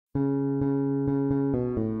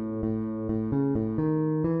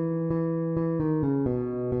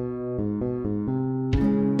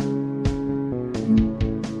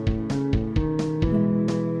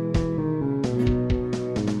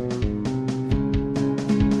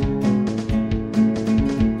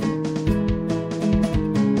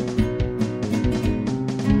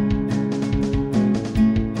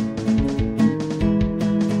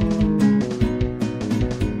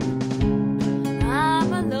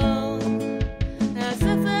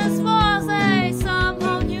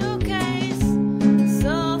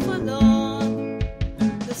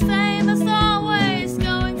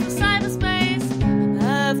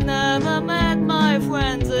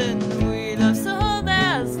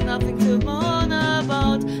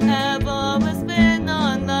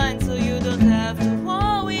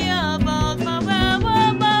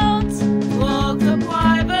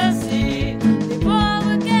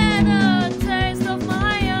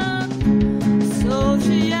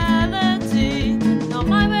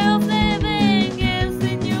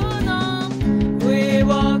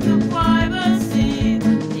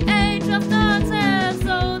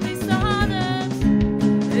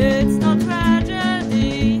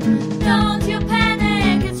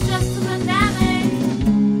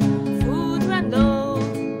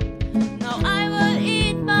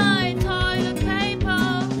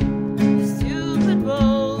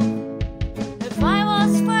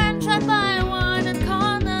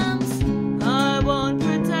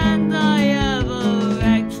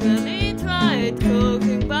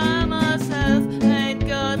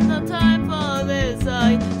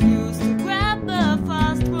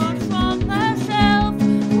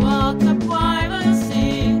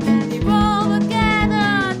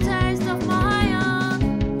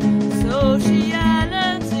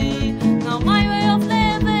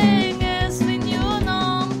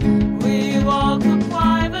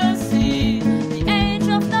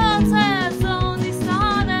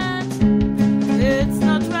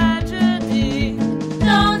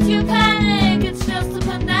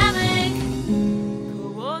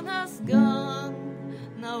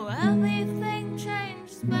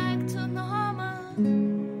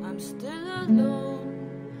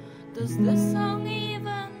Does this song even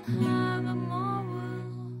have a moral?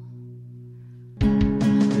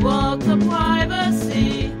 Walk the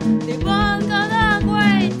privacy, they both got a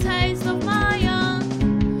great taste of my own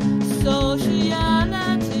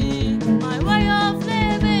sociality. My way of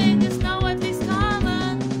living is now at least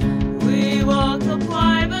common. We walk the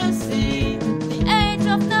privacy, the age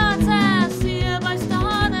of nuts has hereby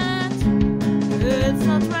started. It's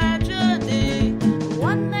a tragedy.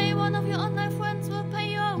 One day one of your online friends will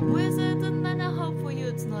pay your visit, and then I hope for you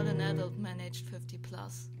it's not an adult managed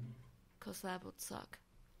 50+, 'cause that would suck.